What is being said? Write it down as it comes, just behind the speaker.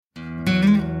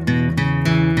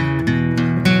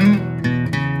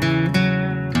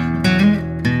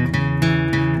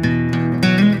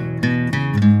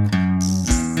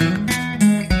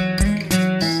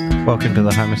welcome to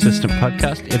the Home Assistant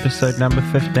Podcast, episode number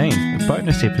 15, a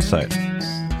bonus episode.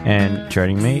 And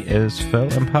joining me is Phil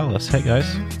and Paulus. Hey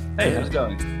guys. Hey, how's it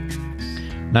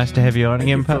going? Nice to have you on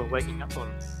again, Paul. Waking up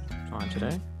on time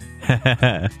today.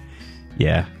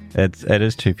 Yeah, it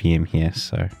is 2 p.m. here,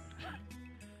 so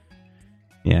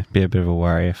yeah, be a bit of a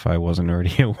worry if I wasn't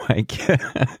already awake.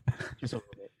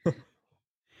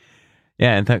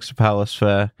 Yeah, and thanks to Paulus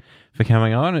for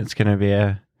coming on. It's going to be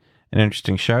an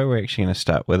interesting show. We're actually going to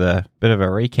start with a bit of a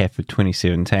recap of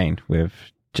 2017. We've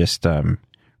just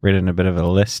written a bit of a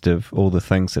list of all the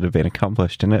things that have been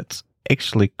accomplished, and it's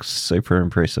actually super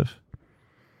impressive.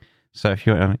 So if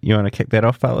you want to kick that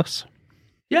off, Paulus?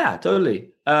 Yeah,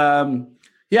 totally. We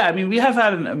have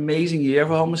had an amazing year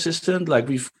for Home Assistant. Like,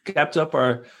 we've kept up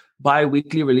our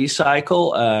bi-weekly release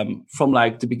cycle from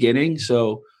like the beginning.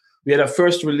 So we had our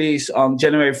first release on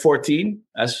January 14.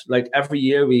 As like every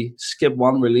year, we skip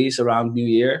one release around New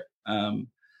Year.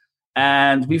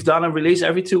 And we've done a release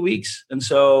every 2 weeks. And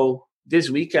so this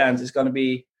weekend is going to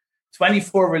be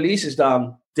 24 releases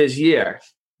done this year,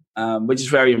 which is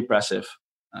very impressive.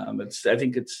 I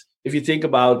think if you think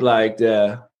about like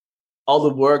all the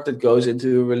work that goes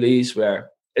into a release, where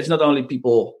it's not only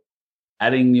people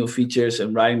adding new features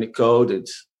and writing the code,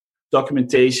 it's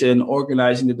documentation,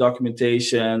 organizing the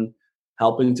documentation,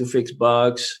 helping to fix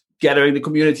bugs, gathering the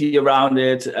community around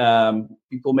it,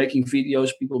 people making videos,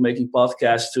 people making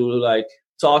podcasts to like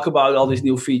talk about all these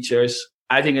new features.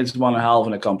 I think it's one hell of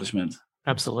an accomplishment.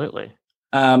 Absolutely.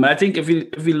 I think if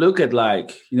we look at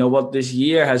like, what this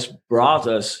year has brought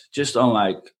us just on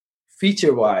like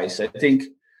feature wise, I think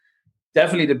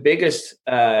definitely the biggest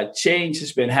change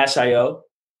has been HashIO,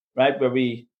 right? Where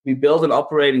we build an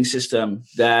operating system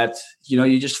that,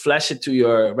 you just flash it to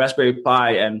your Raspberry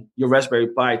Pi, and your Raspberry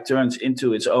Pi turns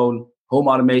into its own home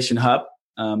automation hub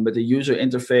with a user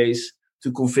interface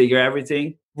to configure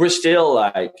everything. We're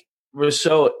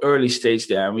so early stage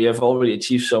there, and we have already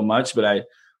achieved so much, but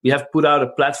we have put out a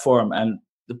platform, and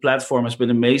the platform has been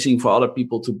amazing for other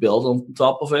people to build on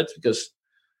top of it, because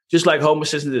just like Home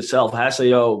Assistant itself,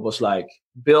 HashIO was like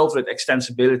built with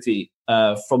extensibility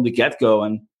from the get-go.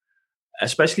 And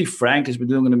especially Frank has been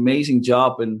doing an amazing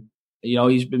job. And,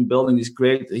 he's been building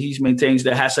he maintains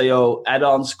the HashIO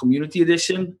add-ons community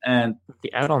edition. And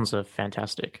the add-ons are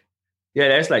fantastic. Yeah,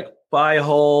 there's like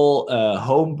Pi-hole,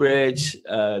 Homebridge,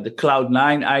 the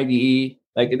Cloud9 IDE.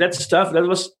 Like that stuff, that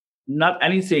was not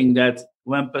anything that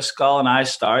when Pascal and I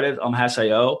started on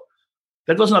HashIO,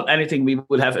 that was not anything we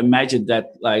would have imagined that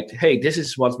like, hey, this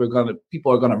is what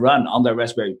people are gonna run on their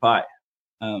Raspberry Pi.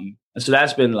 And so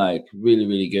that's been like really,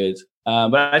 really good.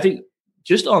 But I think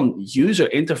just on user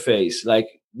interface, like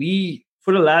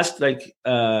for the last in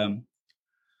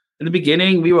the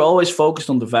beginning, we were always focused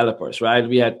on developers, right?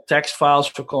 We had text files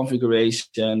for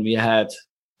configuration.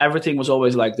 Everything was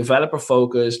always like developer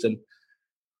focused. And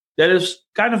that is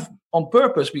kind of on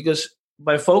purpose, because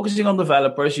by focusing on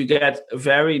developers, you get a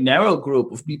very narrow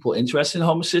group of people interested in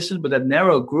Home Assistant, but that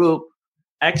narrow group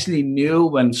actually knew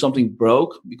when something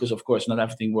broke, because of course not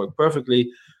everything worked perfectly,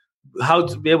 how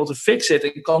to be able to fix it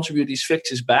and contribute these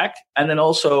fixes back. And then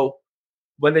also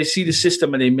when they see the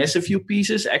system and they miss a few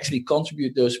pieces, actually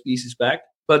contribute those pieces back.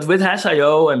 But with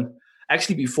HashIO, and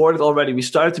actually before that already, we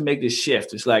started to make this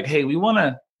shift. It's like, hey, we want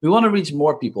to reach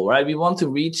more people, right? We want to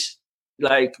reach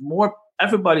like more.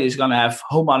 Everybody is going to have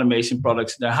home automation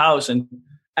products in their house, and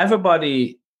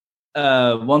everybody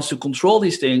wants to control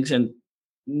these things. And,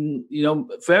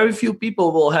 very few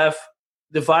people will have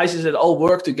devices that all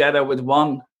work together with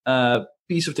one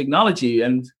piece of technology.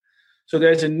 And so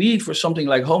there's a need for something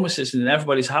like Home Assistant in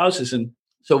everybody's houses. And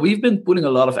so we've been putting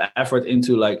a lot of effort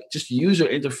into like just user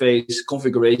interface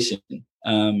configuration.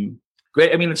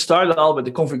 Great. I mean, it started all with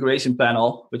the configuration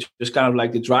panel, which was kind of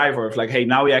like the driver of like, hey,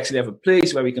 now we actually have a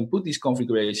place where we can put these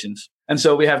configurations. And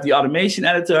so we have the automation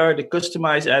editor, the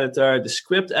customize editor, the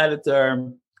script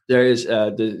editor. There is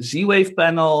the Z-Wave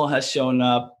panel has shown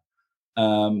up.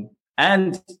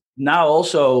 And now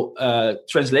also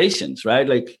translations, right?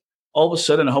 Like all of a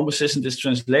sudden, Home Assistant is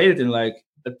translated in like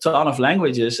a ton of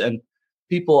languages, and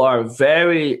people are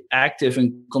very active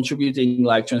in contributing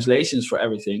like translations for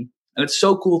everything. And it's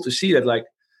so cool to see that, like,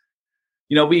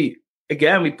 we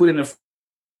put in a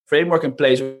framework in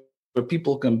place where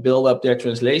people can build up their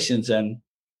translations, and,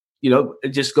 it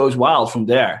just goes wild from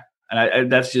there.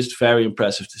 And that's just very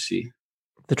impressive to see.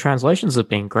 The translations have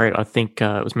been great. I think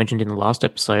it was mentioned in the last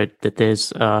episode that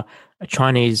there's a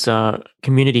Chinese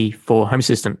community for Home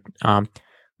Assistant,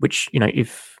 which,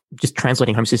 if just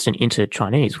translating Home Assistant into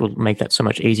Chinese will make that so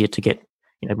much easier to get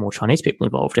more Chinese people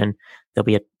involved, and there'll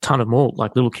be a ton of more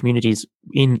like little communities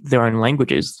in their own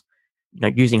languages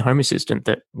using Home Assistant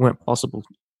that weren't possible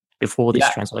before this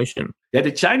Yeah. translation. Yeah,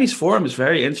 the Chinese forum is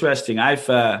very interesting. I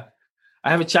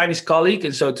have a Chinese colleague,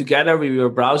 and so together we were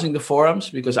browsing the forums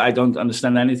because I don't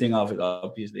understand anything of it.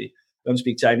 Obviously, don't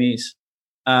speak Chinese,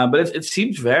 but it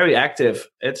seems very active.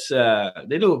 It's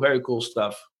they do very cool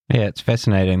stuff. Yeah, it's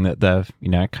fascinating that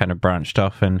they've kind of branched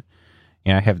off and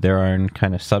have their own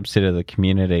kind of subset of the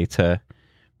community to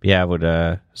be able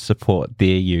to support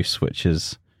their use, which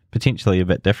is potentially a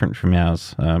bit different from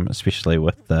ours, especially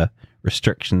with the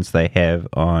restrictions they have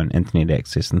on internet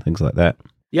access and things like that.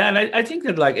 Yeah, and I think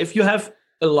that like if you have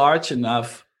a large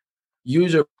enough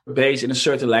user base in a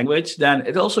certain language, then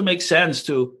it also makes sense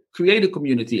to create a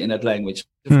community in that language.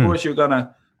 Of course, you're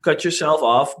gonna cut yourself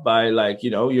off by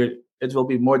it will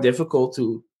be more difficult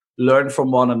to learn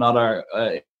from one another,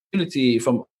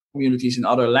 from communities in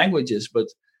other languages. But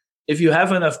if you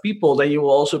have enough people, then you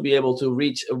will also be able to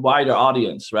reach a wider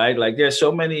audience, right? Like there's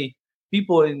so many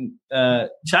people in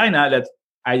China that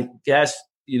I guess,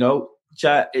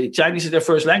 Chinese is their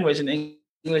first language and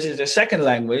English is their second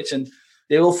language, and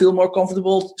they will feel more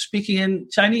comfortable speaking in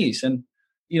Chinese. And,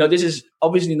 this is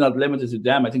obviously not limited to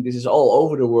them. I think this is all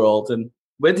over the world. And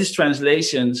with these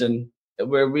translations, and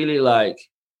we're really like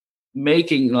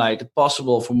making like it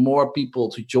possible for more people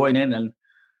to join in and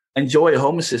enjoy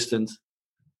Home Assistant.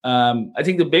 I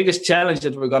think the biggest challenge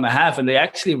that we're going to have, and they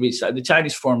actually the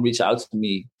Chinese forum reached out to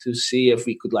me to see if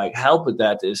we could like help with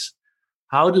that, is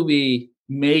how do we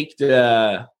make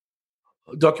the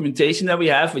documentation that we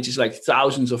have, which is like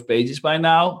thousands of pages by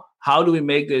now, how do we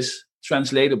make this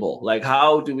translatable? Like,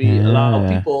 how do we allow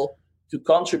people to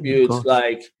contribute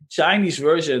like Chinese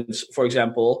versions, for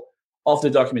example, of the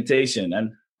documentation?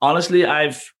 And honestly,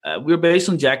 we're based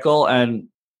on Jekyll, and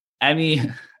any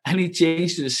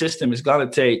change to the system is going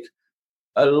to take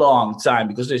a long time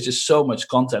because there's just so much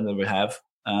content that we have.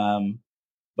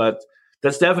 But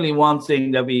that's definitely one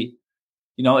thing that we,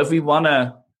 if we want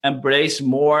to embrace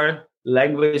more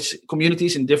language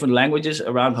communities in different languages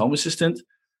around Home Assistant,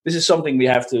 this is something we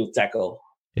have to tackle.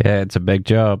 Yeah, it's a big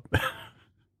job.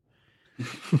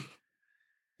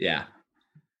 Yeah.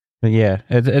 But yeah,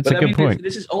 it's a good point.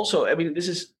 This is also, this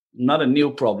is not a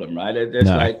new problem, right? There's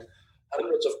like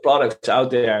hundreds of products out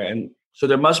there, and so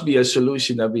there must be a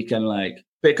solution that we can like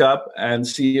pick up and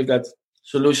see if that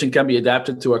solution can be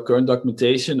adapted to our current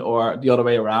documentation or the other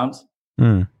way around.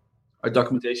 Our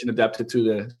documentation adapted to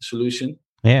the solution.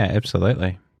 Yeah,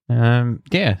 absolutely.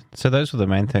 So those were the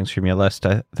main things from your list.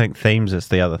 I think themes is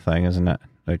the other thing, isn't it?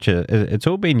 Which it's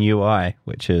all been UI,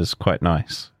 which is quite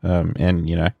nice, and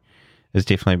has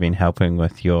definitely been helping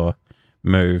with your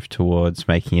move towards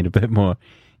making it a bit more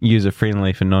user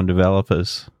friendly for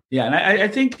non-developers. Yeah, and I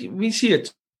think we see a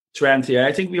trend here.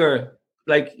 I think we are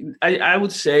like I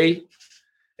would say,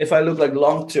 if I look like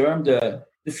long term, the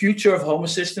future of Home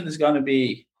Assistant is going to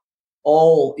be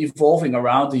all evolving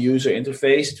around the user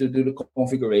interface to do the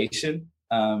configuration.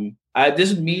 It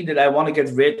doesn't mean that I want to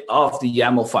get rid of the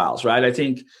YAML files, right? I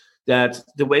think that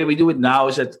the way we do it now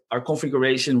is that our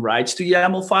configuration writes to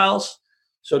YAML files,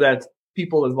 so that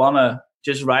people that want to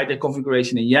just write their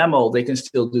configuration in YAML, they can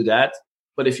still do that.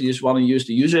 But if you just want to use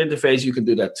the user interface, you can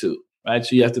do that too, right?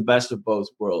 So you have the best of both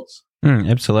worlds.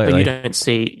 Absolutely. But you don't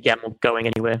see YAML going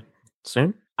anywhere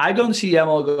soon? I don't see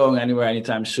YAML going anywhere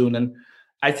anytime soon. And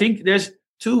I think there's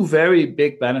two very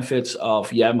big benefits of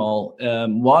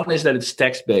YAML. One is that it's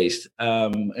text-based.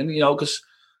 And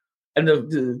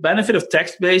the benefit of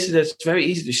text-based is that it's very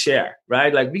easy to share,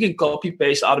 right? Like we can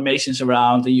copy-paste automations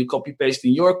around, and you copy-paste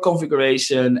in your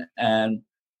configuration, and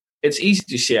it's easy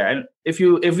to share. And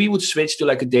if we would switch to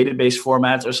like a database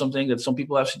format or something that some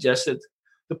people have suggested,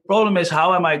 the problem is,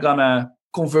 how am I gonna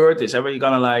convert this? Are we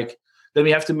gonna then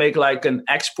we have to make like an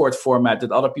export format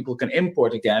that other people can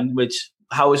import again, which,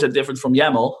 how is that different from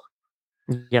YAML?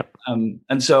 Yep.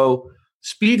 And so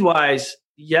speed-wise,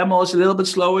 YAML is a little bit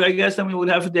slower, I guess, than we would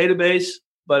have a database,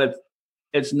 but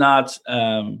it's not,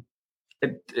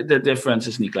 the difference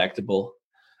is neglectable.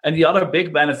 And the other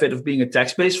big benefit of being a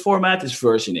text-based format is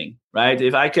versioning, right? A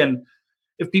lot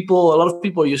of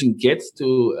people are using Git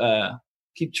to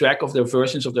keep track of their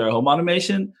versions of their home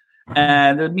automation.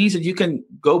 And that means that you can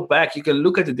go back, you can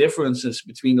look at the differences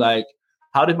between like,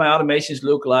 how did my automations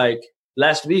look like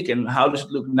last week and how does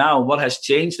it look now? What has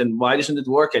changed and why doesn't it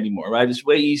work anymore, right? It's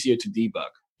way easier to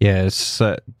debug. Yeah,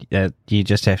 you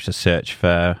just have to search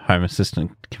for Home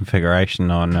Assistant configuration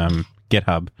on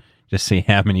GitHub to see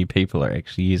how many people are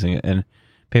actually using it. And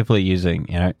people are using,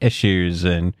 issues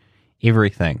and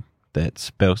everything that's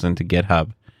built into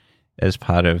GitHub as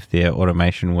part of their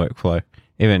automation workflow.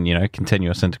 Even,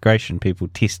 continuous integration, people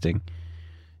testing,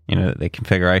 that their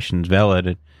configuration is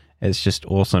valid it's just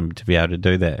awesome to be able to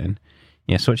do that. And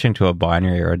yeah, switching to a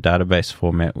binary or a database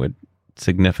format would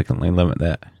significantly limit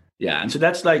that. Yeah, and so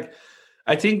that's like,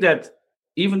 I think that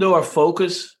even though our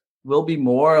focus will be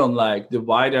more on like the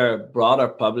wider, broader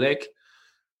public,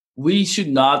 we should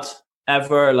not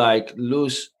ever like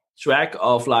lose track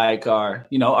of like our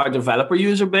developer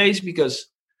user base, because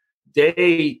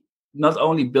they not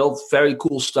only build very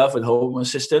cool stuff with Home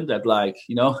Assistant that like,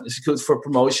 is good for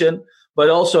promotion, but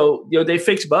also, they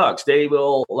fix bugs. They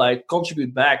will like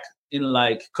contribute back in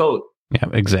like code. Yeah,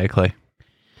 exactly.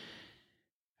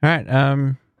 All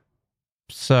right.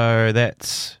 So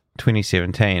that's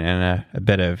 2017 and a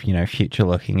bit of, future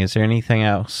looking. Is there anything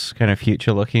else kind of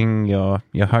future looking, your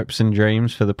hopes and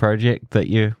dreams for the project that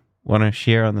you want to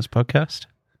share on this podcast?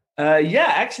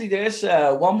 Yeah, actually there's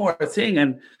one more thing,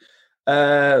 and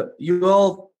you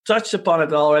all touched upon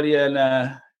it already in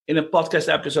a podcast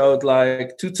episode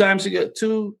like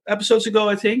 2 episodes ago,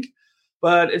 I think.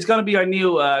 But it's going to be our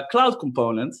new cloud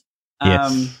component.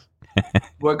 Yes.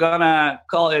 We're going to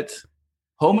call it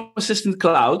Home Assistant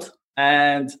Cloud.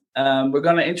 And we're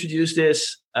going to introduce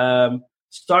this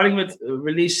starting with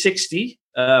release 60,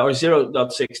 or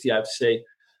 0.60, I have to say,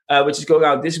 which is going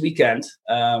out this weekend,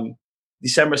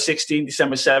 December 16,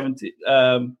 December 17.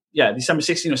 December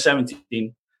 16 or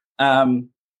 17. And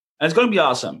it's going to be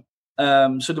awesome.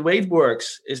 So the way it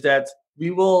works is that we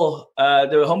will,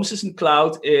 the Home Assistant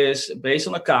Cloud is based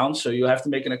on accounts. So you have to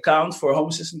make an account for Home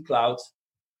Assistant Cloud.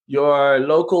 Your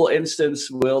local instance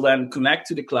will then connect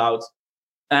to the cloud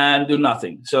and do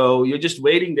nothing. So you're just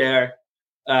waiting there,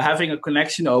 having a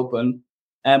connection open.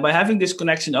 And by having this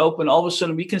connection open, all of a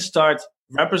sudden we can start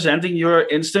representing your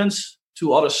instance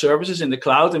to other services in the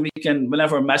cloud. And we can,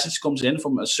 whenever a message comes in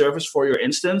from a service for your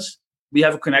instance, we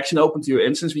have a connection open to your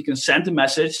instance. We can send the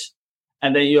message,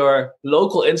 and then your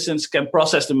local instance can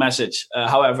process the message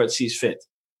however it sees fit.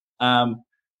 And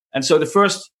so the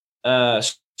first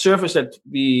service that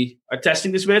we are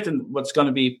testing this with, and what's going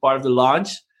to be part of the launch,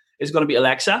 is going to be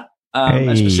Alexa,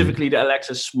 and specifically the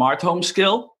Alexa Smart Home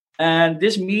skill. And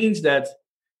this means that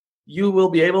you will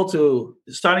be able to,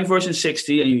 starting version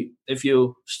 60, and if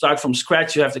you start from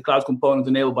scratch, you have the cloud component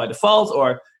enabled by default,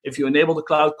 or if you enable the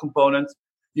cloud component,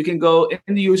 you can go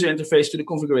in the user interface to the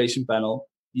configuration panel.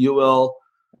 It will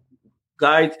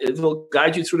guide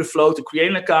you through the flow to create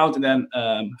an account, and then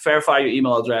verify your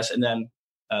email address, and then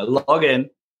log in.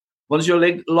 Once you're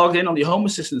logged in on the Home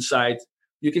Assistant side,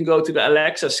 you can go to the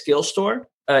Alexa skill store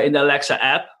in the Alexa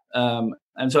app.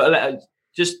 And so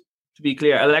just to be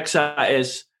clear, Alexa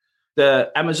is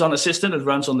the Amazon assistant that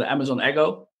runs on the Amazon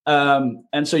Echo.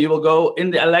 And so you will go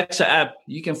in the Alexa app,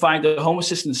 you can find the Home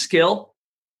Assistant skill.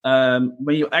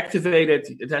 When you activate it,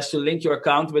 it has to link your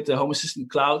account with the Home Assistant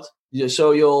cloud.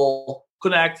 So you'll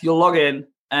connect, you'll log in,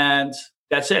 and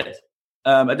that's it.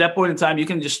 At that point in time, you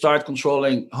can just start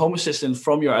controlling Home Assistant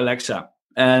from your Alexa.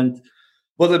 And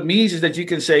what it means is that you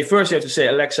can say, first you have to say,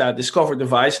 Alexa, discover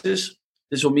devices.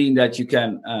 This will mean that you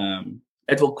can,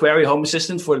 it will query Home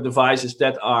Assistant for the devices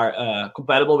that are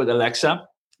compatible with Alexa.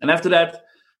 And after that,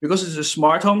 because it's a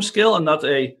smart home skill and not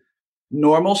a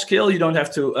normal skill, you don't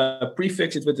have to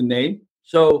prefix it with the name.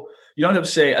 So you don't have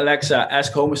to say, Alexa,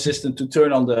 ask Home Assistant to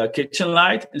turn on the kitchen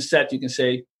light. Instead, you can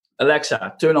say,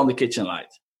 Alexa, turn on the kitchen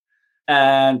light.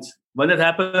 And when that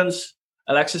happens,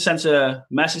 Alexa sends a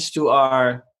message to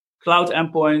our cloud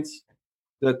endpoint.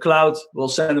 The cloud will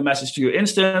send a message to your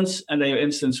instance, and then your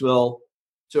instance will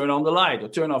turn on the light or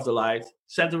turn off the light,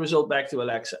 send the result back to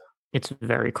Alexa. It's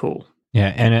very cool.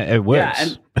 Yeah, and it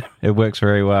works. Yeah, it works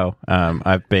very well.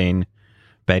 I've been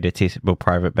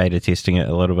private beta testing it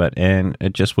a little bit, and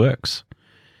it just works.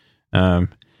 I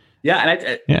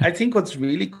think what's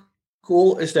really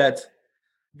cool is that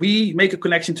we make a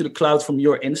connection to the cloud from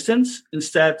your instance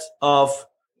instead of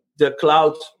the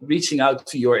cloud reaching out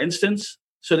to your instance.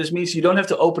 So this means you don't have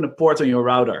to open a port on your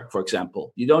router, for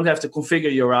example. You don't have to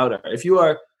configure your router. If you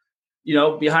are,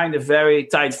 behind a very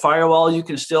tight firewall, you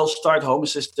can still start Home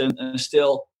Assistant and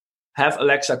still have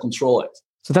Alexa control it.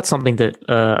 So that's something that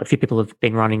a few people have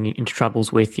been running into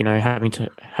troubles with, having to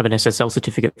have an SSL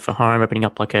certificate for home, opening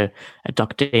up like a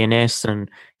duck DNS and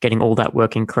getting all that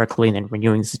working correctly, and then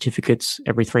renewing the certificates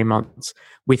every 3 months.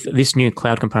 With this new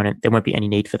cloud component, there won't be any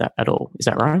need for that at all. Is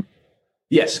that right?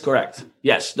 Yes, correct.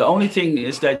 Yes. The only thing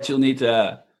is that you'll need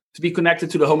to be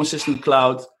connected to the Home Assistant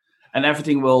cloud, and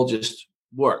everything will just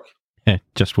work. Yeah,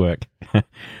 just work.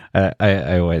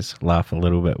 I always laugh a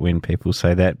little bit when people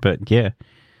say that, but yeah.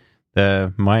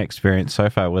 My experience so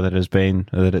far with it has been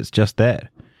that it's just that,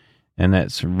 and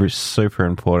that's super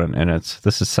important. And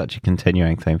this is such a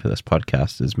continuing theme for this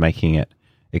podcast, is making it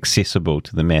accessible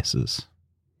to the masses.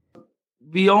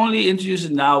 we only introduce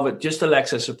it now with just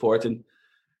Alexa support. And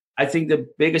I think the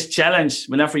biggest challenge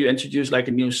whenever you introduce like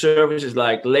a new service is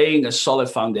like laying a solid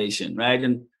foundation, right?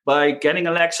 And by getting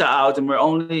Alexa out, and we're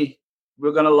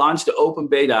going to launch the open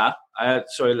beta.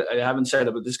 Sorry, I haven't said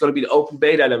it, but it's going to be the open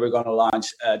beta that we're going to launch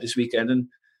this weekend. And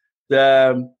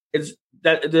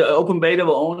the open beta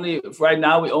will only, right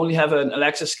now, we only have an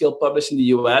Alexa skill published in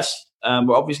the US.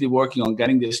 We're obviously working on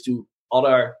getting this to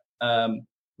other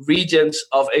regions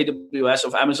of AWS,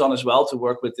 of Amazon as well, to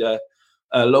work with the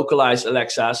localized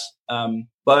Alexas.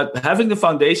 But having the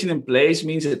foundation in place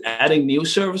means that adding new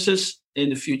services in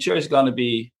the future is going to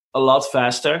be a lot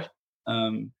faster.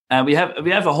 And we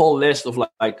have a whole list of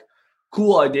like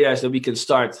cool ideas that we can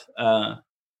start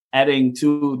adding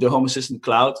to the Home Assistant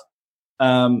cloud,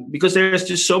 because there's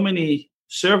just so many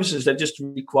services that just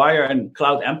require a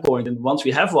cloud endpoint. And once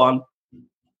we have one,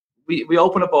 we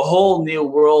open up a whole new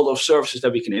world of services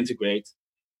that we can integrate.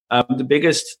 The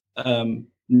biggest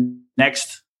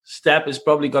next step is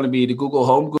probably going to be the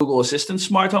Google Assistant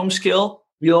smart home skill.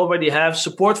 We already have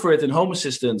support for it in Home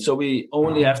Assistant, so we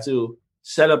only have to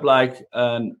set up like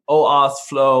an OAuth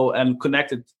flow and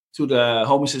connect it to the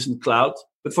Home Assistant cloud.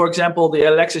 But for example, the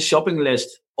Alexa shopping list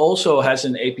also has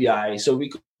an API. So we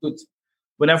could,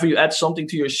 whenever you add something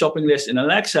to your shopping list in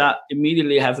Alexa,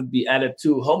 immediately have it be added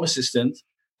to Home Assistant.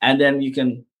 And then you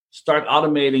can start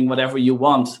automating whatever you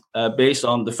want based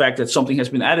on the fact that something has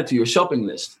been added to your shopping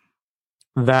list.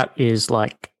 That is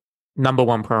like number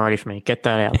one priority for me. Get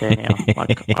that out there now.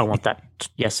 Like I want that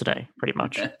yesterday, pretty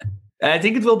much. And I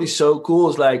think it will be so cool.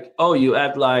 It's like, oh, you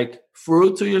add like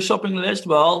fruit to your shopping list.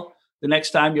 Well, the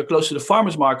next time you're close to the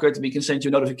farmer's market, we can send you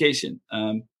a notification.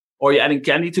 Or you're adding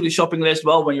candy to the shopping list.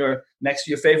 Well, when you're next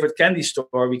to your favorite candy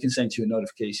store, we can send you a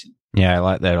notification. Yeah, I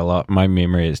like that a lot. My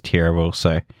memory is terrible,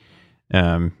 so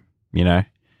there's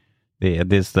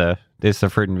the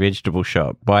fruit and vegetable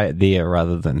shop. Buy it there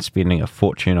rather than spending a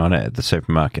fortune on it at the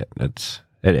supermarket. It'd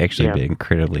actually be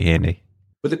incredibly handy.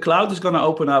 But the cloud is going to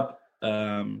open up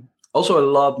also a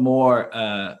lot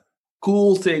more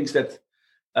cool things that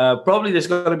probably there's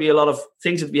going to be a lot of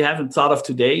things that we haven't thought of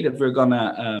today that we're going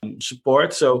to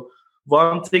support. So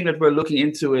one thing that we're looking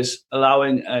into is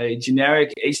allowing a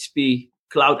generic HTTP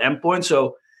cloud endpoint.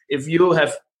 So if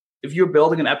you're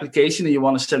building an application and you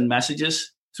want to send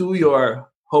messages to your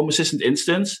Home Assistant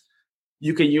instance,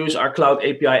 you can use our Cloud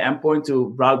API endpoint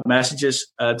to route messages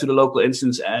to the local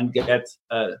instance and get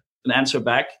an answer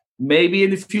back. Maybe in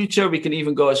the future, we can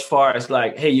even go as far as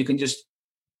like, hey, you can just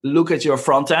look at your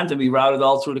front end and we route it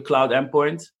all through the cloud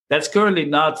endpoint. That's definitely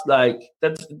not like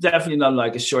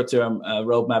a short-term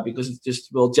roadmap, because it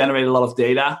just will generate a lot of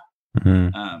data.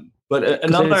 Mm-hmm. But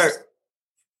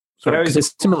because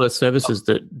there's similar services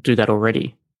that do that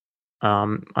already.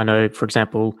 I know, for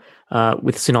example,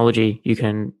 with Synology, you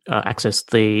can access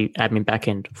the admin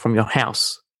backend from your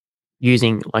house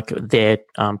using like their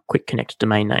quick connect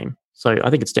domain name. So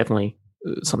I think it's definitely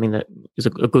something that is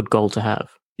a good goal to have.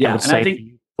 Yeah, and I think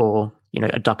for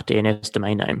a duck DNS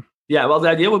domain name. Yeah, well, the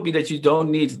idea would be that you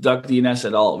don't need duck DNS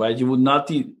at all, right? You would not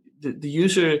the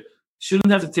user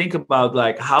shouldn't have to think about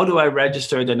like, how do I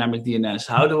register dynamic DNS?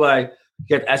 How do I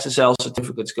get SSL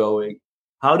certificates going?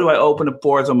 How do I open a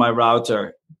port on my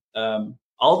router?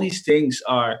 All these things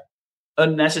are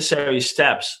unnecessary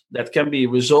steps that can be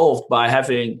resolved by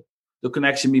having the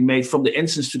connection be made from the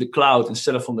instance to the cloud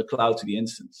instead of from the cloud to the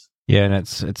instance. Yeah, and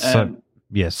it's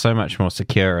so much more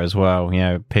secure as well.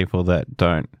 People that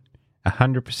don't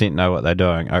 100% know what they're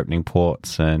doing, opening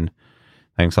ports and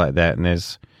things like that. And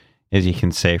there's, as you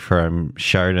can see from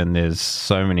Shodan, there's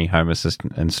so many Home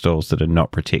Assistant installs that are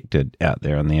not protected out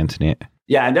there on the internet.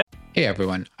 Yeah. And hey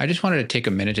everyone, I just wanted to take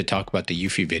a minute to talk about the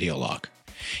Eufy Video Lock.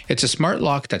 It's a smart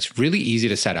lock that's really easy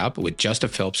to set up with just a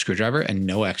Phillips screwdriver and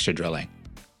no extra drilling.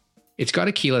 It's got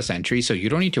a keyless entry, so you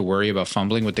don't need to worry about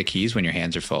fumbling with the keys when your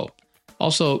hands are full.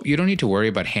 Also, you don't need to worry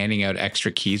about handing out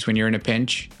extra keys when you're in a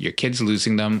pinch, your kids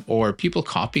losing them, or people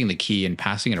copying the key and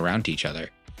passing it around to each other.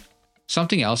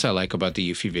 Something else I like about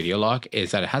the Eufy Video Lock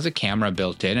is that it has a camera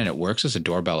built in and it works as a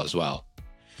doorbell as well.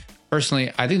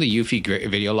 Personally, I think the Eufy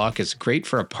Video Lock is great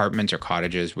for apartments or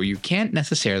cottages where you can't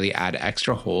necessarily add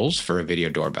extra holes for a video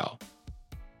doorbell.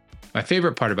 My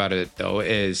favorite part about it, though,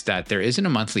 is that there isn't a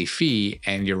monthly fee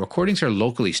and your recordings are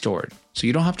locally stored, so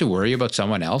you don't have to worry about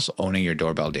someone else owning your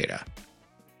doorbell data.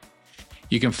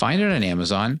 You can find it on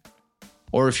Amazon,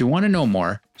 or if you want to know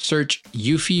more, search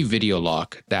Eufy Video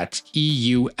Lock, that's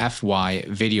EUFY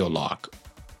Video Lock,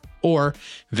 or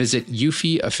visit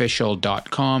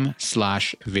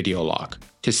eufyofficial.com/videolock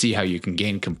to see how you can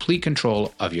gain complete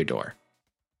control of your door.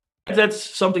 That's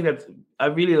something that I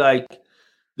really like.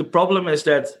 The problem is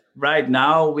that right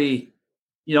now we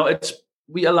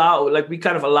we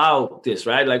kind of allow this,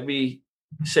 right? Like we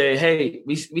say, hey,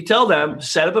 we tell them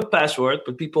set up a password,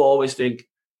 but people always think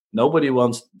nobody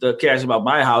cares about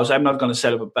my house. I'm not going to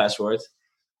set up a password.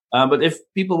 But if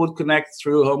people would connect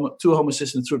to Home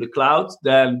Assistant through the cloud,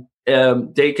 then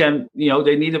they can,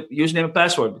 they need a username and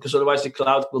password, because otherwise the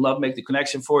cloud will not make the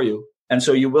connection for you. And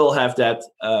so you will have that.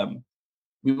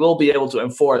 We will be able to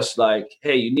enforce, like,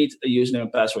 hey, you need a username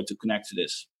and password to connect to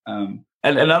this. And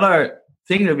another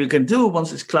thing that we can do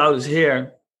once this cloud is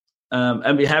here,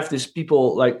 and we have these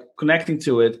people like connecting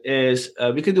to it, is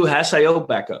we can do HashIO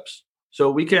backups.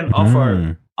 So we can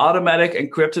offer automatic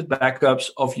encrypted backups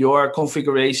of your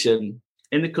configuration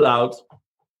in the cloud.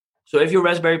 So if your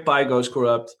Raspberry Pi goes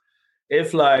corrupt,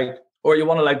 or you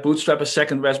want to bootstrap a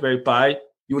second Raspberry Pi,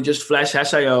 you would just flash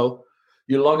HashIO.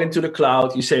 You log into the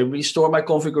cloud, you say, restore my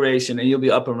configuration, and you'll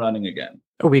be up and running again.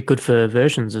 It'll be good for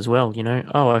versions as well,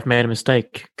 I've made a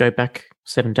mistake. Go back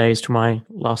 7 days to my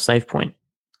last save point.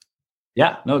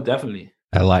 Yeah, no, definitely.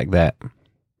 I like that.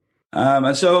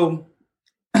 And so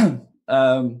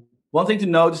one thing to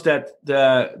note is that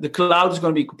the cloud is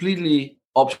going to be completely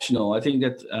optional. I think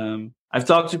that I've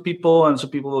talked to people, and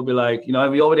some people will be like,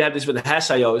 we already had this with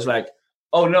HashIO. It's like,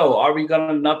 oh no, are we going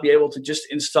to not be able to just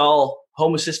install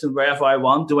Home Assistant wherever I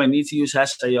want? Do I need to use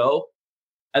HashIO?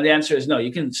 And the answer is no.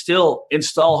 You can still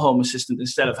install Home Assistant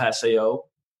instead of HashIO.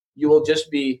 You will just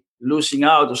be losing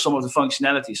out of some of the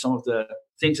functionality, some of the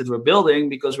things that we're building,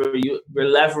 because we're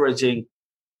leveraging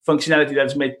functionality that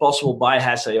is made possible by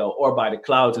HashIO or by the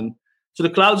cloud. And so the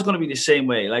cloud is going to be the same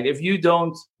way. Like if you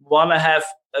don't want to have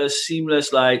a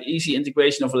seamless, easy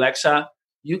integration of Alexa,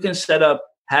 you can set up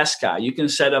Haska. You can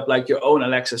set up your own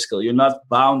Alexa skill. You're not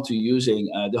bound to using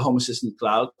the Home Assistant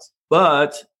cloud.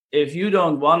 But if you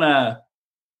don't want to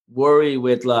worry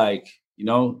with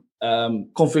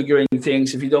configuring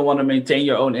things, if you don't want to maintain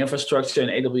your own infrastructure in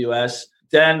AWS,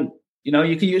 then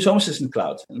you can use Home Assistant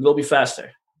cloud, and it will be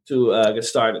faster to get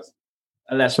started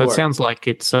and less work. It sounds like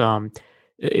it's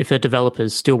if the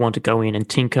developers still want to go in and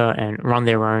tinker and run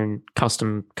their own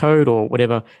custom code or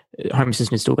whatever, Home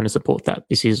Assistant is still going to support that.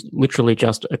 This is literally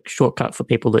just a shortcut for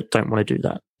people that don't want to do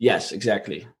that. Yes,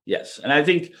 exactly. Yes. And I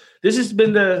think this has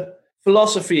been the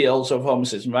philosophy also of Home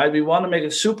Assistant, right? We want to make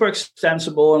it super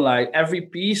extensible, and every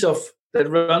piece that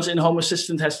runs in Home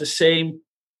Assistant has the same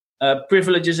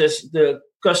privileges as the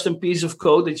custom piece of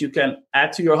code that you can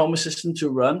add to your Home Assistant to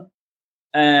run.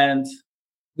 And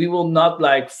we will not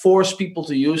force people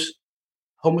to use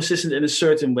Home Assistant in a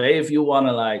certain way. If you want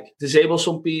to disable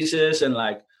some pieces and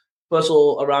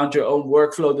puzzle around your own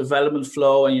workflow, development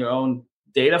flow, and your own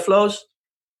data flows,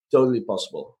 totally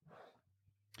possible.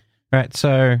 Right.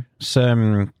 So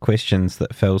some questions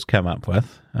that Phil's come up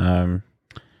with. Do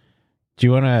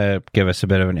you want to give us a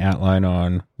bit of an outline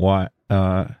on what,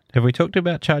 have we talked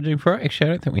about charging for it? Actually, I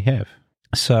don't think we have.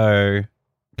 So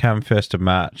come 1st of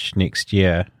March next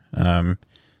year,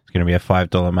 it's going to be a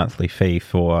 $5 monthly fee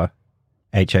for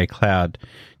HA Cloud.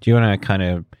 Do you want to kind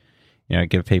of,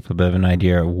 give people a bit of an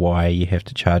idea of why you have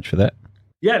to charge for that?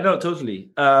 Yeah, no,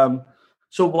 totally.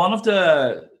 So one of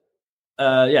the,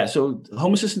 so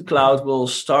Home Assistant Cloud will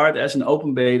start as an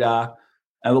open beta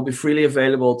and will be freely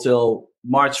available till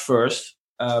March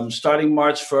 1st. Starting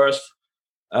March 1st,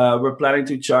 we're planning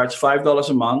to charge $5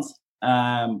 a month.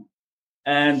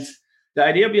 And the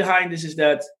idea behind this is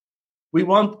that we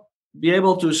want to be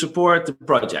able to support the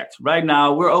project. Right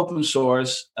now, we're open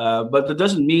source, but that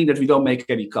doesn't mean that we don't make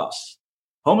any costs.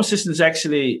 Home Assistant is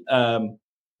actually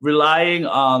relying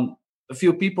on a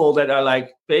few people that are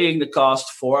paying the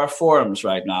cost for our forums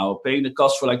right now, paying the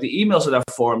cost for the emails that our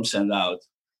forums send out.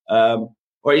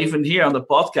 Or even here on the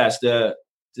podcast, the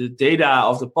data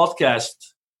of the podcast,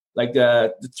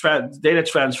 the data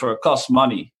transfer costs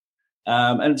money.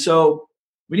 And so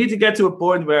we need to get to a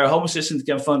point where Home Assistant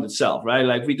can fund itself,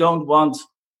 right? We don't want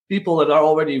people that are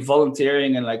already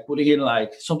volunteering and putting in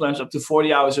sometimes up to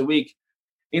 40 hours a week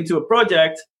into a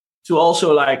project to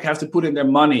also have to put in their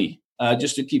money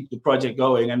just to keep the project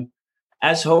going. And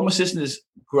as Home Assistant is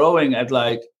growing at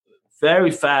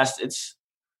very fast, it's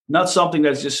not something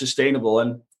that's just sustainable.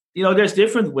 And there's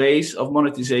different ways of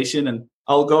monetization, and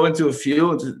I'll go into a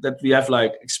few that we have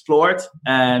explored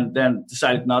and then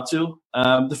decided not to.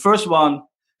 The first one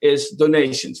is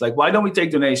donations. Why don't we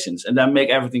take donations and then make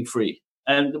everything free?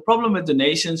 And the problem with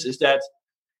donations is that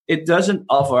it doesn't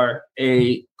offer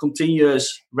a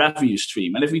continuous revenue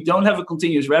stream. And if we don't have a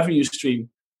continuous revenue stream,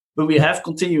 but we have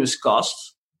continuous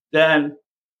costs, then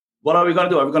what are we going to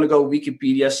do? Are we going to go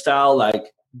Wikipedia style,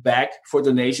 back for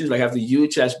donations, have the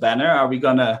huge ass banner? Are we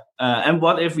going to, and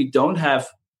what if we don't have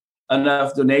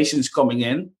enough donations coming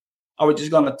in? are we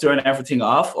just going to turn everything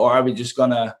off, or are we just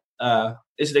going to,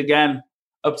 is it again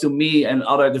up to me and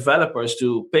other developers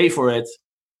to pay for it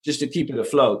just to keep it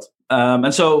afloat?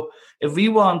 And so if we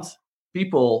want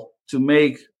people to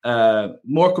make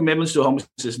more commitments to Home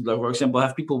Assistant, like for example,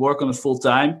 have people work on it full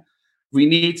time, we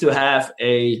need to have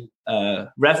a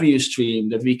revenue stream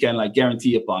that we can like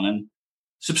guarantee upon. And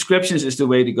subscriptions is the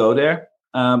way to go there.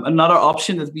 Another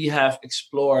option that we have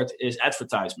explored is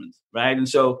advertisement, right? And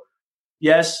so,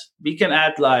 yes, we can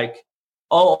add like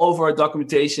all over our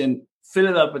documentation, fill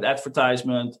it up with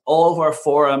advertisement, all over our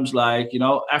forums, like,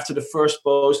 after the first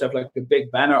post, have like a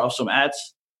big banner of some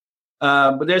ads.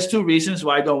 But there's two reasons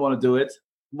why I don't want to do it.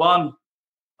 One,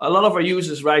 a lot of our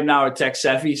users right now are tech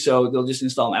savvy, so they'll just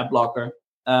install an ad blocker.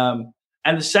 And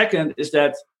the second is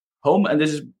that and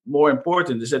this is more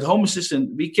important, is that Home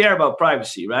Assistant, we care about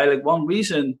privacy, right? Like one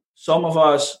reason some of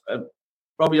us,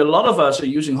 probably a lot of us are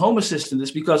using Home Assistant is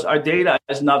because our data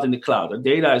is not in the cloud. Our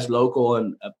data is local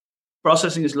and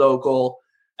processing is local.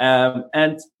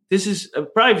 And this is a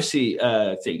privacy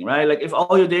thing, right? Like if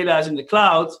all your data is in the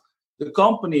cloud, the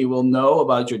company will know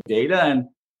about your data. And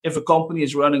if a company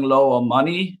is running low on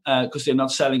money because they're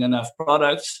not selling enough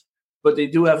products, but they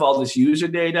do have all this user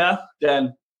data,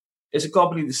 then is a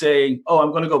company saying, oh,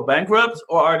 I'm going to go bankrupt,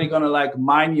 or are they going to like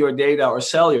mine your data or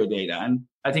sell your data? And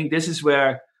I think this is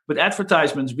where, with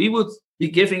advertisements, we would be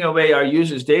giving away our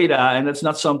users' data, and that's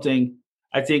not something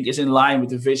I think is in line with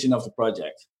the vision of the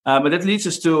project. But that leads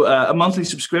us to a monthly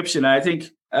subscription. And I think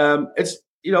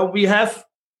we have,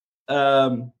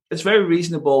 it's very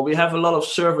reasonable. We have a lot of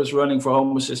servers running for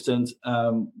Home Assistant.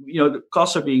 The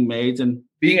costs are being made, and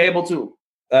being able to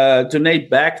donate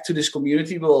back to this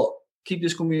community will keep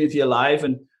this community alive.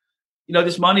 And,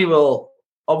 this money will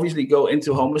obviously go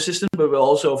into Home Assistant, but we'll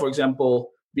also, for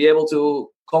example, be able to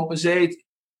compensate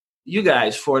you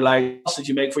guys for like costs that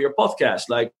you make for your podcast.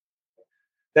 Like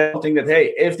that's something that,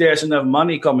 hey, if there's enough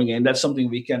money coming in, that's something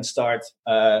we can start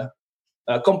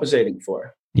compensating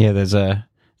for. Yeah,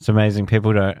 it's amazing.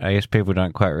 I guess people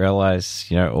don't quite realize,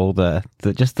 all the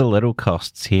just the little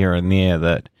costs here and there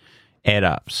that add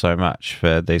up so much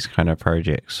for these kind of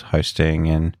projects, hosting,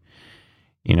 and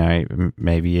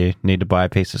maybe you need to buy a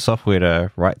piece of software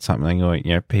to write something,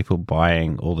 or people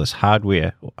buying all this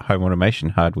hardware, home automation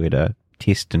hardware to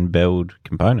test and build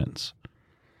components.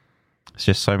 It's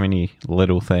just so many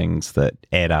little things that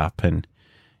add up, and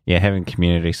having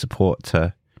community support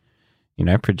to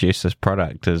produce this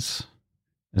product is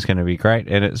going to be great.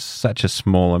 And it's such a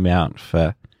small amount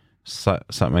for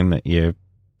something that you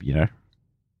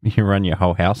run your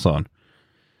whole house on.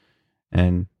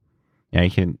 And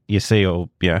you see all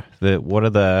was it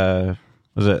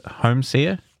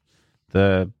HomeSeer,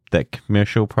 that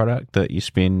commercial product that you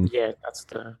spend that's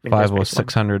the $500 or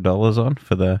 $600 on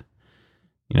for the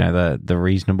the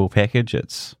reasonable package.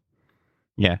 It's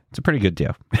a pretty good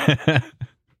deal.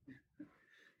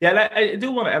 I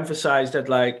do want to emphasize that,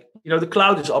 like, the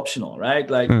cloud is optional, right?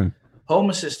 Like Home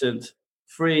Assistant,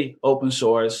 free open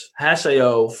source,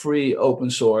 Has.io, free open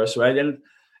source, right? And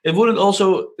it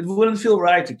wouldn't feel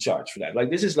right to charge for that.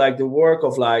 Like, this is like the work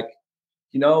of like,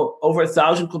 over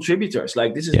 1,000 contributors.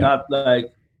 Like, this is not like,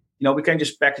 we can't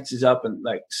just package this up and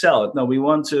like sell it. No, we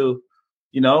want to,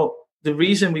 the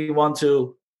reason we want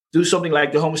to do something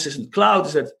like the Home Assistant Cloud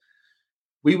is that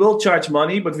we will charge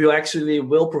money, but we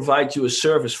will provide you a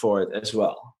service for it as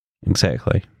well.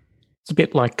 Exactly. It's a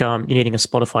bit like you needing a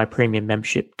Spotify premium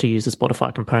membership to use the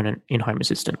Spotify component in Home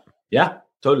Assistant. Yeah,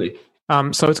 totally.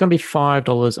 So it's going to be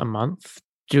 $5 a month.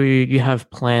 Do you have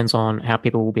plans on how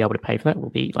people will be able to pay for that? Will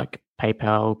it be like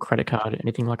PayPal, credit card,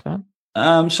 anything like that?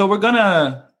 So we're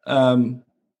gonna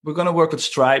work with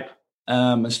Stripe.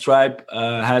 And Stripe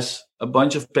has a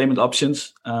bunch of payment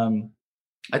options.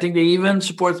 I think they even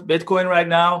support Bitcoin right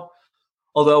now.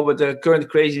 Although with the current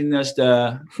craziness,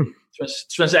 the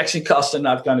transaction costs are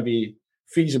not going to be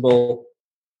feasible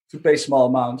to pay small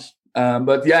amounts.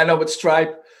 With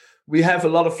Stripe, we have a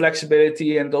lot of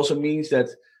flexibility, and it also means that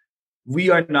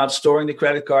we are not storing the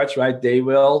credit cards, right? They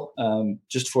will,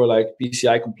 just for like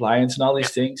PCI compliance and all these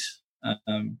things.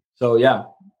 And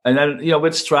then,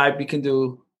 with Stripe, we can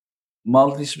do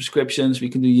monthly subscriptions, we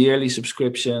can do yearly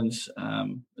subscriptions,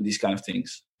 these kind of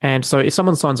things. And so if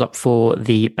someone signs up for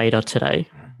the beta today,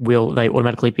 will they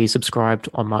automatically be subscribed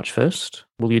on March 1st?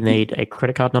 Will you need a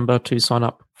credit card number to sign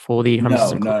up for the Home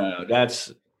Assistant? No.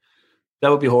 That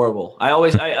would be horrible. I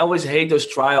always hate those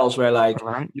trials where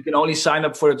you can only sign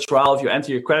up for the trial if you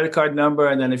enter your credit card number,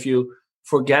 and then if you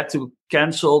forget to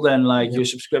cancel, then your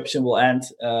subscription will end.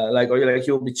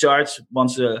 You'll be charged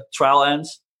once the trial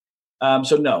ends.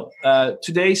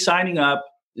 Today signing up,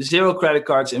 0 credit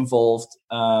cards involved.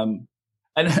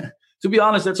 And to be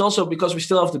honest, that's also because we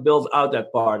still have to build out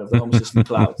that part of the Home Assistant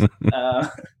cloud.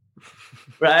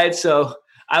 Right. So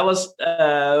I was,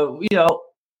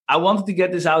 I wanted to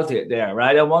get this out there,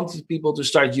 right? I wanted people to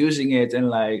start using it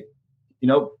and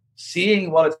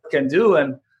seeing what it can do.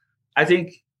 And I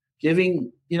think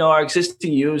giving, our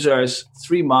existing users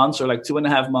 3 months or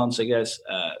 2.5 months, I guess,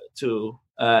 to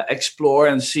explore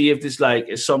and see if this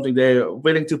is something they're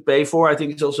willing to pay for. I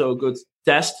think it's also a good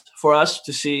test for us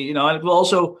to see, and it will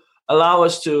also allow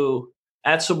us to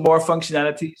add some more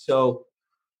functionality. So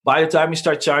by the time we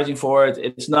start charging for it,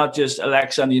 it's not just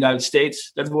Alexa in the United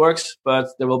States that works, but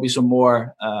there will be some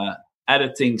more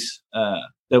added things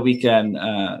that we can,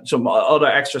 some other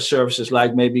extra services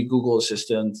like maybe Google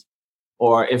Assistant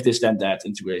or if this then that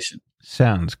integration.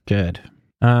 Sounds good.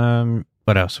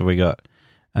 What else have we got?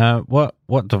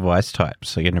 What device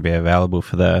types are going to be available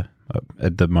for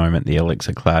at the moment, the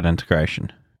Alexa Cloud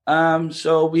integration?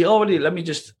 So we already,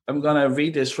 I'm going to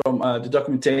read this from the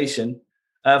documentation.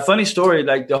 Funny story,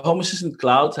 the Home Assistant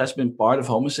Cloud has been part of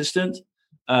Home Assistant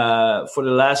for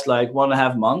the last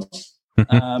 1.5 months.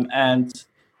 And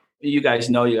you guys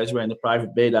were in the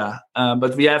private beta.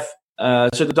 But we have,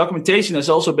 so the documentation has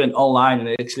also been online.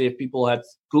 And actually, if people had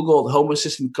Googled Home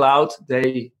Assistant Cloud,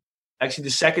 the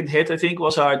second hit, I think,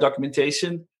 was our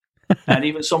documentation. And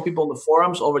even some people on the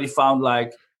forums already found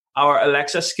our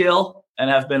Alexa skill and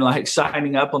have been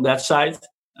signing up on that site.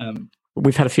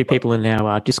 We've had a few people in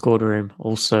our Discord room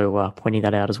also pointing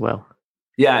that out as well.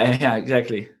 Yeah,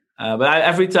 exactly. But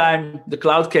every time the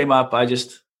cloud came up, I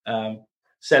just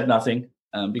said nothing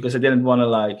because I didn't want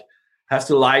to have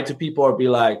to lie to people or be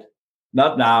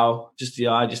not now.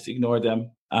 I just ignored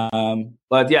them.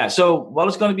 But yeah, so what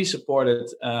is going to be supported?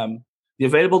 The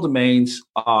available domains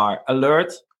are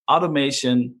alert,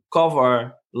 automation,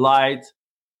 cover, light,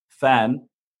 fan,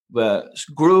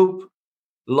 group,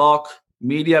 lock,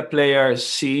 media player,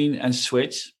 scene, and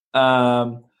switch.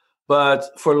 But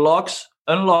for locks,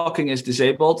 unlocking is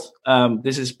disabled.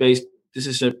 This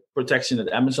is a protection that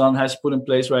Amazon has put in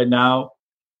place right now.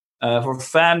 For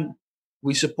fan,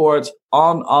 we support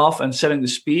on, off, and setting the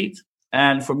speed.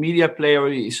 And for media player,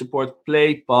 we support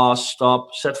play, pause,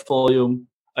 stop, set volume,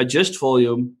 adjust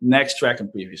volume, next track, and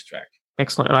previous track.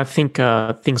 Excellent. And I think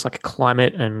things like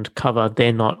climate and cover,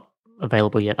 they're not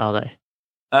available yet, are they?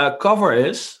 Cover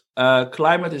is.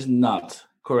 Climate is not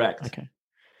correct. Okay.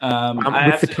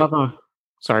 With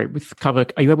the cover,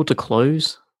 are you able to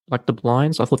close the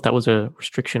blinds? I thought that was a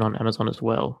restriction on Amazon as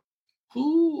well.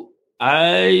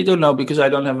 I don't know because I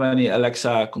don't have any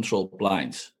Alexa controlled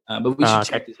blinds. But we should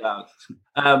check this out.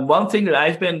 One thing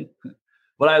that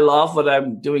what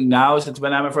I'm doing now is that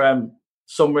whenever I'm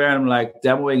somewhere and I'm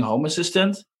demoing Home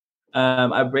Assistant,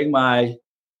 I bring my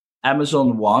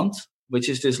Amazon Wand, which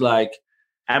is this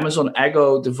Amazon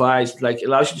Echo device, it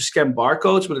allows you to scan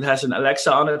barcodes, but it has an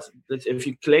Alexa on it that if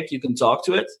you click, you can talk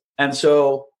to it. And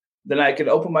so then I can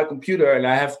open my computer and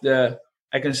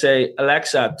I can say,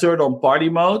 Alexa, turn on party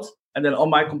mode. And then on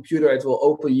my computer, it will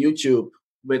open YouTube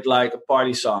with a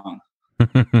party song.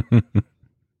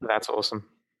 That's awesome.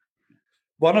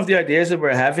 One of the ideas that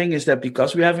we're having is that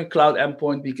because we have a cloud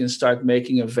endpoint, we can start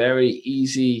making a very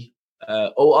easy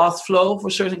OAuth flow for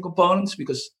certain components.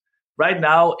 Because right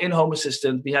now in Home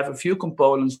Assistant, we have a few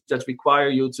components that require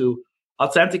you to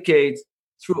authenticate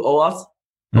through OAuth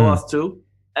 2.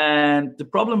 And the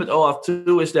problem with OAuth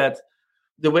 2 is that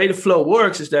the way the flow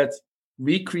works is that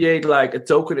we create a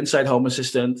token inside Home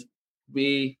Assistant.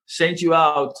 We send you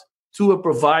out to a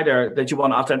provider that you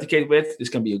want to authenticate with. This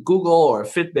can be a Google or a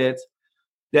Fitbit.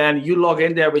 Then you log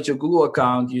in there with your Google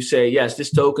account. You say, yes,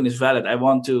 this token is valid. I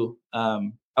want to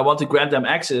grant them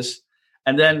access.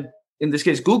 And then in this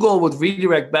case, Google would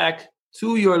redirect back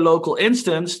to your local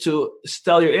instance to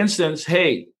tell your instance,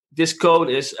 hey, this code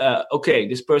is okay.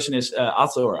 This person is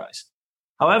authorized.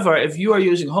 However, if you are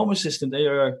using Home Assistant,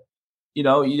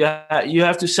 you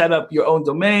have to set up your own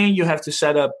domain. You have to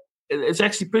set up. It's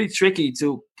actually pretty tricky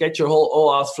to get your whole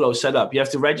OAuth flow set up. You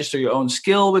have to register your own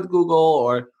skill with Google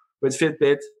or with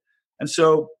Fitbit. And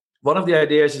so one of the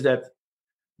ideas is that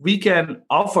we can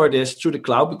offer this through the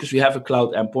cloud because we have a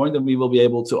cloud endpoint, and we will be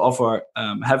able to offer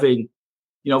having,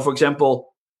 for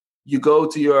example, you go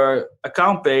to your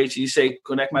account page, you say,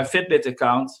 connect my Fitbit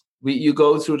account. You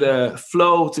go through the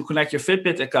flow to connect your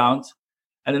Fitbit account.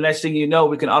 And the next thing you know,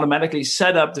 we can automatically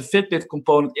set up the Fitbit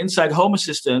component inside Home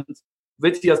Assistant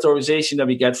with the authorization that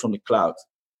we get from the cloud.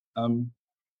 And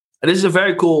this is a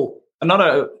very cool,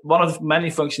 another one of many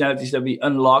functionalities that we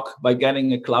unlock by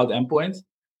getting a cloud endpoint.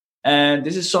 And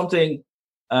this is something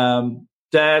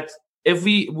that if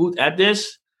we would add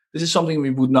this is something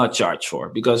we would not charge for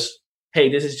because hey,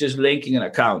 this is just linking an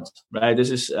account, right? This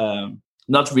is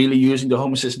not really using the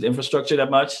Home Assistant infrastructure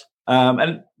that much.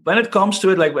 And when it comes to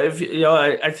it, like if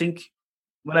I think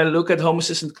when I look at Home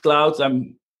Assistant Cloud,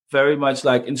 I'm very much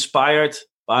like inspired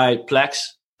by Plex.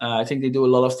 I think they do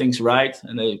a lot of things right,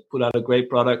 and they put out a great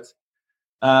product.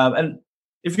 And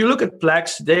if you look at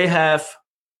Plex, they have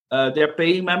their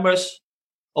paying members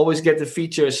always get the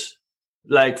features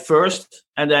like first,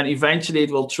 and then eventually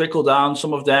it will trickle down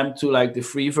some of them to like the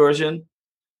free version.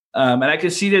 And I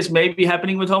can see this maybe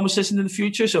happening with Home Assistant in the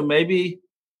future. So maybe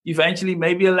eventually,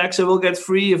 maybe Alexa will get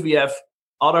free if we have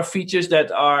other features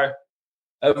that are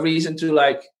a reason to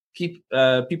like keep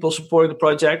people supporting the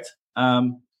project.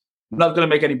 I'm not going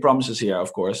to make any promises here,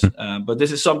 of course, but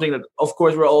this is something that, of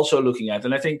course, we're also looking at.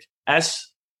 And I think as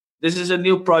this is a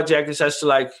new project, this has to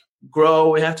like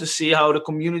grow. We have to see how the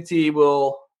community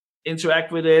will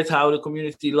interact with it, how the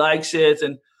community likes it,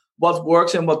 and what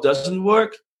works and what doesn't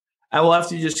work. And we'll have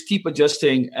to just keep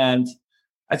adjusting. And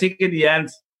I think in the end,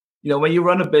 when you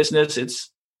run a business,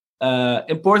 it's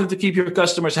important to keep your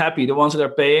customers happy, the ones that are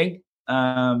paying.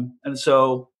 And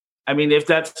so, I mean, if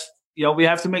that's, we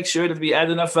have to make sure that we add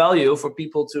enough value for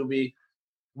people to be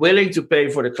willing to pay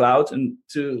for the cloud and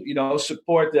to,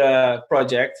 support the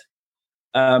project.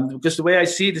 Because the way I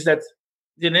see it is that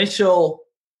the initial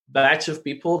batch of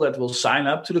people that will sign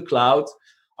up to the cloud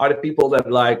are the people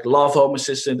that like love Home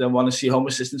Assistant and want to see Home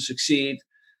Assistant succeed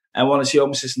and want to see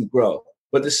Home Assistant grow.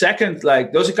 But the second,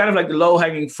 like those are kind of like the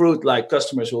low-hanging fruit like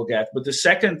customers will get. But the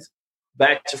second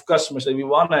batch of customers that we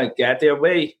want to get, they're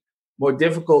way more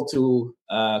difficult to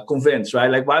convince, right?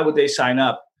 Like, why would they sign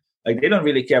up? Like, they don't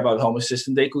really care about Home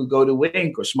Assistant. They could go to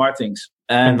Wink or SmartThings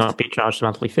and not be charged a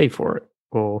monthly fee for it.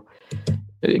 Or,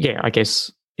 I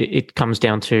guess it comes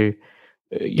down to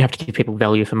you have to give people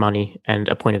value for money and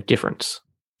a point of difference.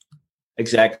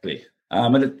 Exactly.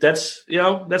 And that's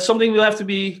something we'll have to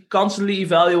be constantly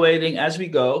evaluating as we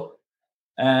go.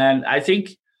 And I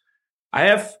think I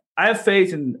have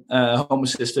faith in Home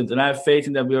Assistant, and I have faith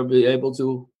in that we'll be able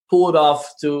to pull it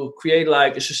off to create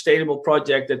like a sustainable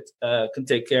project that can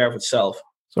take care of itself.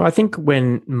 So I think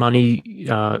when money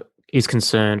is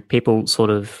concerned, people sort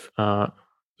of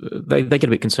they get a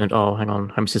bit concerned. Oh, hang on,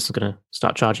 Home Assistant's going to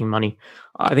start charging money.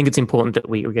 I think it's important that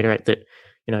we reiterate that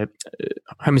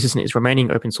Home Assistant is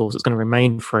remaining open source. It's going to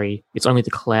remain free. It's only the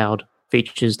cloud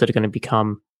features that are going to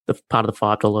become the part of the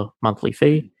 $5 monthly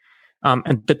fee.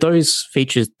 And that those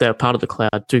features that are part of the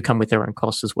cloud do come with their own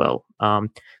costs as well.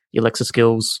 The Alexa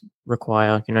skills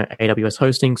require, AWS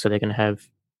hosting, so they're going to have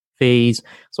fees.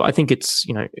 So I think it's,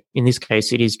 in this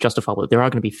case, it is justifiable that there are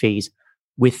going to be fees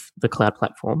with the cloud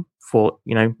platform for,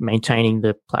 maintaining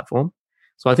the platform.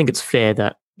 So I think it's fair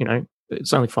that,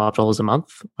 it's only $5 a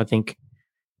month. I think,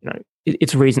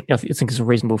 it's reason. I think it's a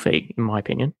reasonable fee, in my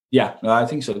opinion. Yeah, no, I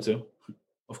think so too.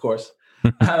 Of course.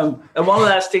 And one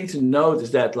last thing to note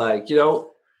is that,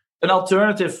 an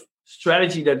alternative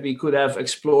strategy that we could have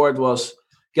explored was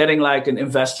getting like an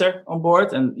investor on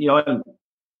board. And,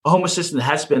 Home Assistant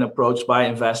has been approached by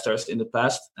investors in the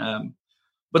past.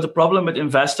 But the problem with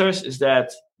investors is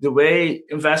that the way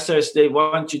investors, they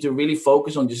want you to really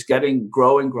focus on just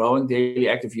growing daily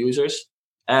active users.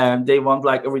 And they want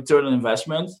like a return on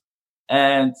investment.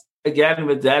 And again,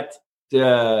 with that,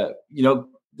 the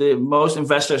most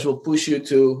investors will push you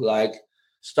to like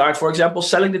start, for example,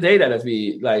 selling the data that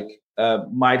we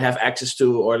might have access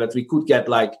to, or that we could get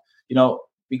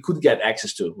we could get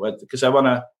access to. Right? Because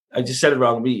I just said it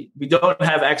wrong. We don't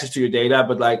have access to your data,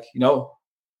 but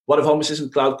what if Home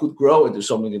Assistant Cloud could grow into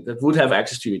something that would have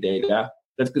access to your data?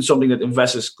 That could something that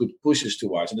investors could push us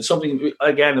towards. And it's something,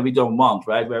 that we don't want,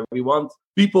 right? Where we want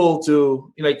people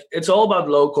to, it's all about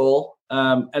local.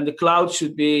 And the cloud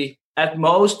should be, at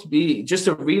most, be just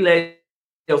a relay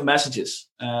of messages.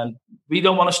 And we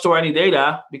don't want to store any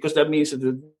data, because that means that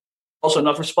we're also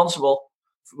not responsible,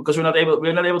 because we're not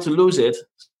able to lose it.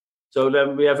 So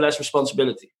then we have less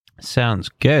responsibility. Sounds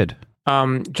good.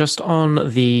 Just on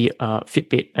the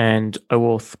Fitbit and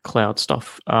OAuth cloud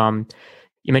stuff,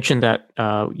 you mentioned that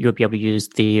you'll be able to use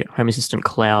the Home Assistant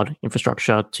cloud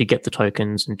infrastructure to get the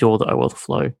tokens and do all the OAuth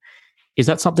flow. Is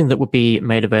that something that would be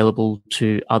made available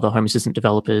to other Home Assistant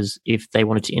developers if they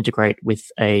wanted to integrate with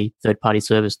a third-party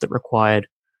service that required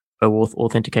OAuth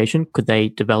authentication? Could they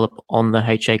develop on the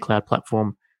HA Cloud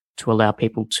platform to allow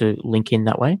people to link in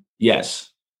that way?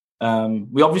 Yes.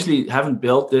 We obviously haven't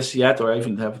built this yet or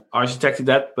even have architected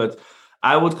that, but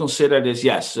I would consider this,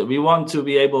 yes. So we want to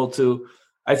be able to,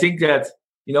 I think that,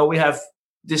 we have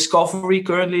Discovery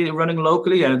currently running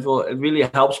locally, and it really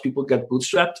helps people get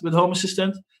bootstrapped with Home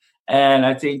Assistant. And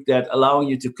I think that allowing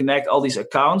you to connect all these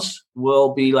accounts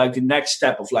will be like the next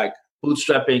step of like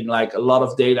bootstrapping like a lot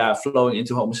of data flowing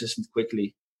into Home Assistant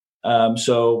quickly.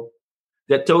 So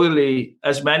that totally,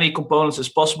 as many components as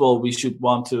possible, we should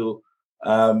want to,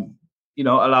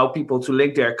 allow people to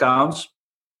link their accounts.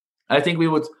 I think we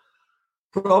would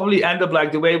probably end up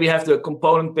like the way we have the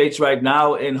component page right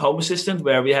now in Home Assistant,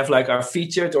 where we have like our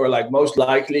featured or like most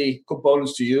likely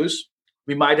components to use.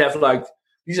 We might have like,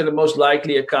 these are the most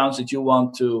likely accounts that you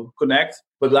want to connect,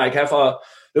 but like there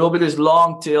will be this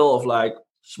long tail of like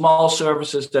small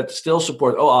services that still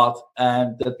support OAuth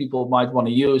and that people might want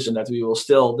to use, and that we will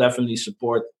still definitely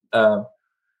support,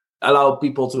 allow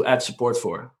people to add support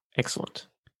for. Excellent.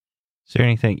 Is there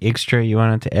anything extra you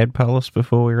wanted to add, Paulus,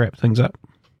 before we wrap things up?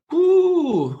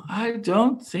 Ooh, I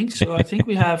don't think so. I think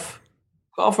we have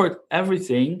covered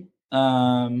everything.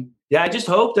 I just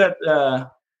hope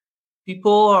that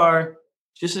people are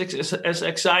just as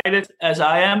excited as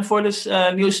I am for this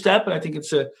new step. And I think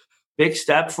it's a big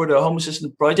step for the Home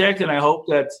Assistant project. And I hope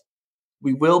that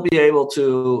we will be able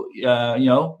to,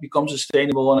 become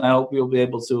sustainable. And I hope we will be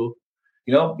able to,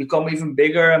 become even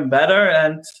bigger and better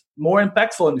and more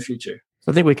impactful in the future.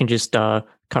 So I think we can just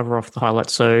cover off the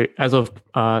highlights. So as of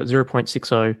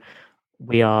 0.60,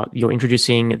 you're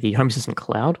introducing the Home Assistant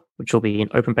Cloud, which will be in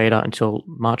open beta until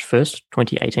March 1st,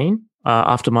 2018.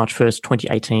 After March 1st,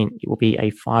 2018, it will be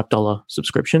a $5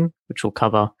 subscription, which will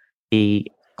cover the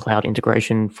cloud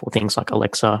integration for things like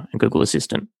Alexa and Google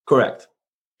Assistant. Correct.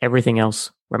 Everything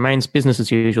else remains business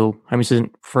as usual. Home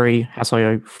Assistant free,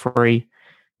 Hass.io free,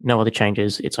 no other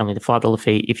changes. It's only the $5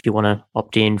 fee if you want to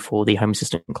opt in for the Home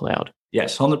Assistant Cloud.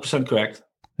 Yes, 100% correct.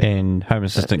 And Home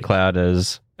Assistant Cloud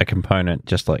is a component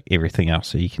just like everything else,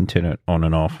 so you can turn it on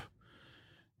and off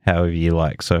however you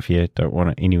like. So if you don't want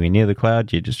it anywhere near the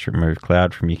cloud, you just remove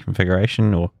cloud from your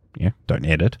configuration, or don't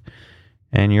add it,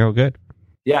 and you're all good.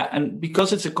 Yeah, and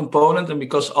because it's a component and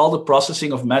because all the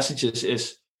processing of messages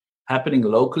is happening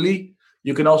locally,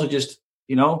 you can also just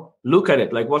look at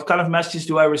it. Like, what kind of messages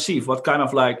do I receive? What kind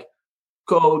of like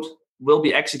code will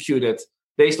be executed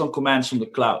based on commands from the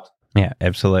cloud? Yeah,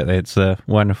 absolutely. It's a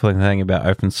wonderful thing about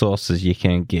open source is you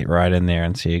can get right in there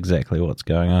and see exactly what's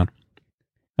going on.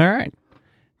 All right.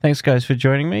 Thanks, guys, for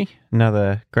joining me.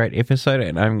 Another great episode,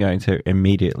 and I'm going to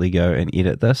immediately go and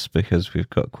edit this because we've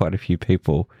got quite a few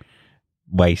people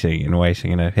waiting,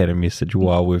 and I've had a message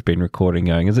while we've been recording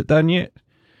going, is it done yet?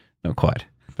 Not quite,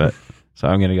 but so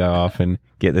I'm going to go off and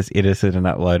get this edited and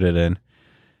uploaded and,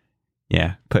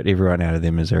 put everyone out of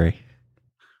their misery.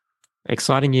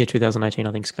 Exciting year 2018,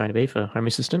 I think, is going to be for Home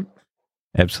Assistant.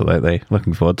 Absolutely.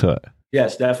 Looking forward to it.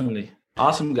 Yes, definitely.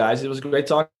 Awesome, guys. It was great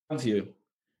talking to you.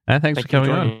 Thanks for coming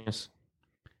on. Us.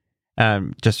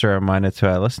 Just a reminder to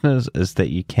our listeners is that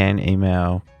you can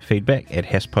email feedback at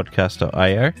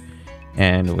hasspodcast.io,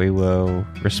 and we will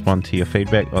respond to your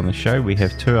feedback on the show. We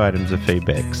have 2 items of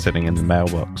feedback sitting in the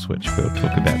mailbox, which we'll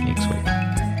talk about next week.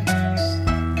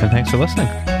 And thanks for listening.